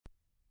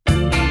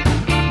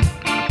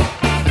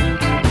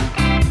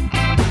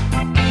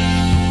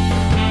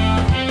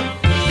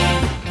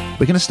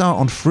We're going to start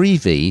on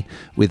Freevee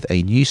with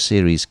a new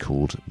series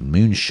called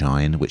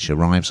Moonshine, which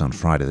arrives on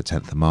Friday the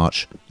 10th of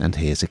March, and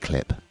here's a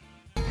clip.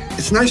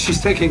 It's nice she's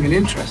taking an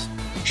interest.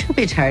 She'll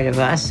be tired of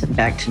us and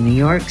back to New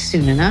York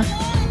soon enough.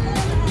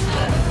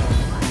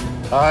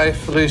 Hi,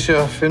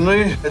 Felicia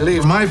Finley. I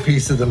leave my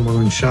piece of the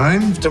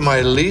moonshine to my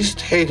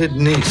least hated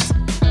niece,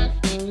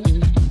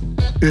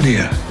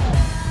 Lydia.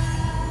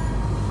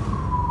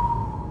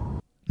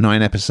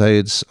 9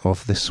 episodes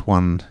of this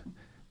one.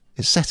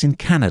 It's set in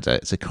Canada.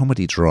 It's a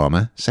comedy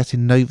drama set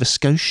in Nova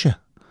Scotia,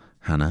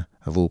 Hannah,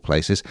 of all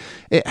places.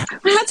 I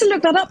had to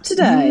look that up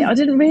today. I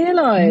didn't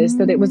realise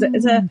that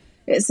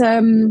it's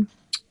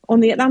on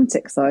the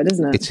Atlantic side,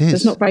 isn't it? It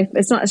is. So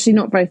it's not actually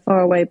not very far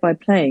away by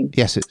plane.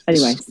 Yes, it's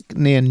anyway.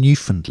 Near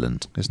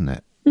Newfoundland, isn't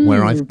it?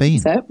 Where I've been,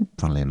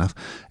 funnily enough.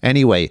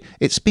 Anyway,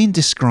 it's been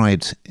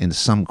described in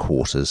some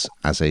quarters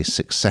as a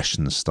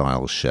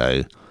Succession-style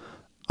show.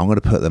 I'm going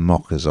to put the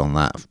mockers on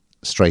that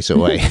straight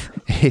away.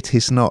 It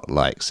is not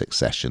like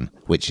Succession,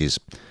 which is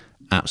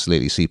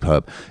absolutely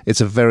superb.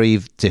 It's a very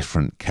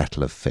different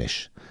kettle of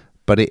fish,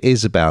 but it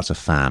is about a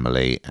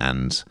family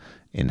and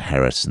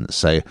inheritance.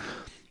 So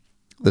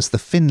there's the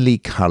Finley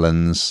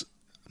Cullens,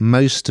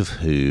 most of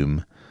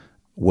whom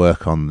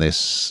work on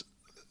this.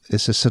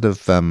 It's a sort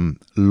of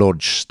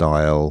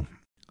lodge-style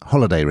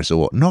holiday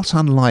resort, not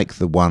unlike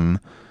the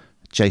one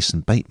Jason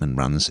Bateman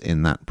runs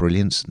in that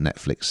brilliant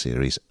Netflix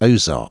series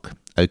Ozark.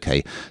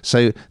 Okay,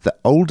 so the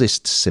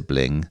oldest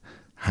sibling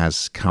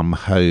has come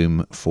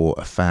home for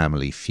a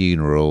family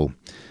funeral,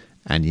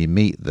 and you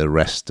meet the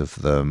rest of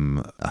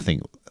them. I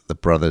think the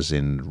brother's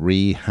in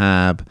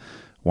rehab.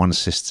 One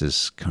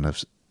sister's kind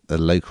of a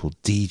local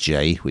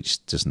DJ,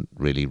 which doesn't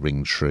really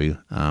ring true.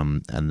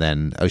 And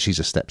then, she's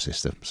a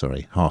stepsister,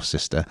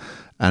 half-sister.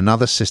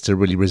 Another sister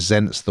really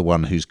resents the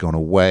one who's gone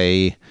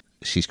away.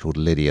 She's called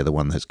Lydia, the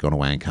one that's gone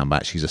away and come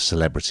back. She's a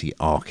celebrity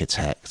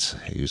architect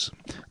who's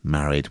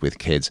married with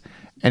kids.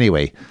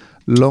 Anyway,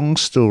 long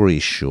story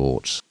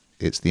short,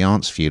 it's the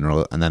aunt's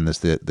funeral, and then there's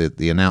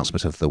the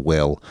announcement of the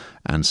will.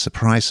 And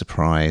surprise,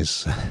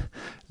 surprise,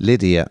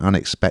 Lydia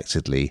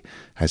unexpectedly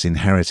has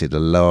inherited a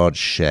large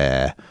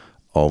share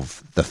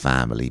of the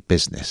family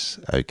business.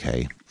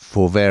 Okay,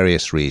 for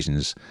various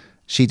reasons,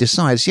 she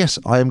decides, yes,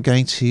 I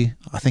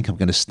think I'm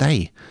going to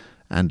stay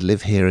and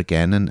live here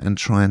again and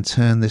try and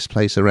turn this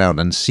place around,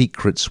 and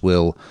secrets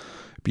will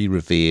be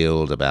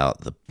revealed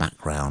about the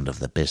background of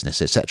the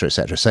business, etc.,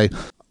 etc. So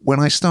when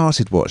I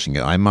started watching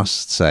it, I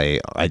must say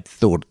I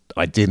thought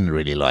I didn't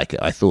really like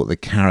it. I thought the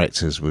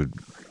characters were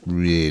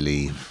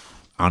really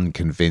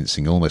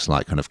unconvincing, almost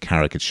like kind of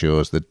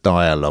caricatures. The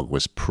dialogue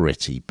was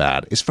pretty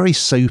bad. It's very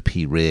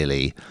soapy,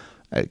 really,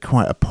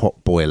 quite a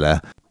pot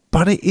boiler,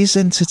 but it is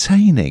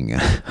entertaining.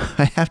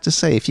 I have to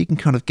say, if you can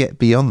kind of get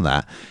beyond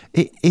that,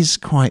 it is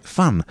quite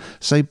fun.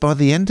 So by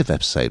the end of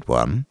episode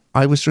 1,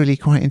 I was really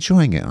quite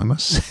enjoying it, I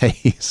must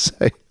say.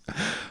 So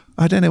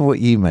I don't know what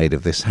you made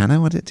of this,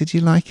 Hannah. Did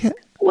you like it?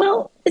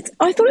 Well,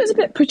 I thought it was a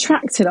bit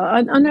protracted.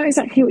 I know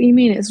exactly what you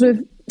mean. It's sort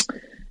of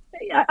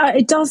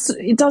it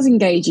does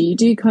engage you. You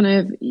do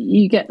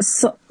you get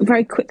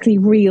very quickly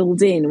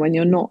reeled in when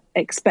you're not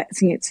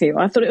expecting it to.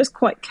 I thought it was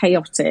quite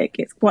chaotic.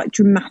 It's quite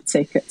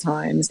dramatic at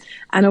times,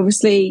 and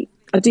obviously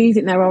I do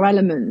think there are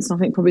elements. I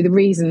think probably the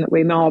reason that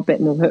we are a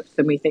bit more hooked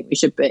than we think we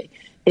should be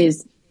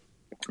is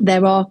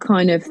there are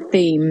kind of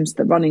themes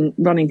that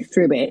running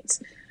through it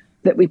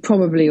that we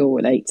probably all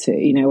relate to,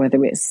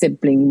 whether it's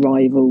sibling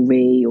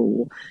rivalry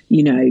or,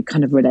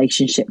 kind of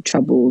relationship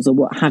troubles or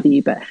what have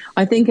you. But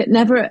I think at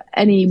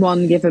any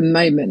one given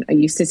moment are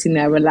you sitting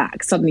there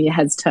relaxed, suddenly your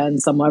head's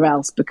turned somewhere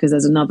else because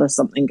there's another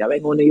something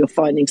going on or you're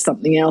finding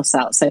something else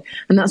out. So,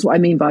 and that's what I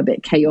mean by a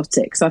bit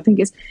chaotic. So I think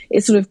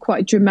it's sort of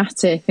quite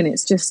dramatic, and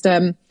it's just,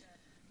 it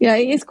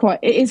is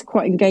quite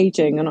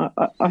engaging, and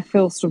I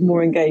feel sort of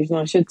more engaged than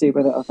I should do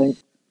with it, I think.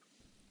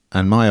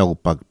 And my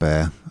old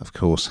bugbear, of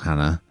course,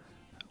 Hannah,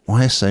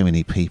 why are so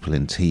many people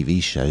in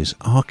TV shows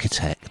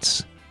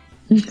architects?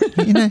 You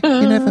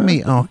never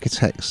meet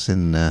architects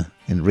in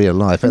real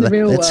life. In the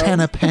real world. They're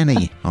 10 a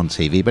penny on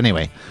TV. But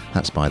anyway,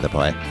 that's by the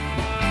by.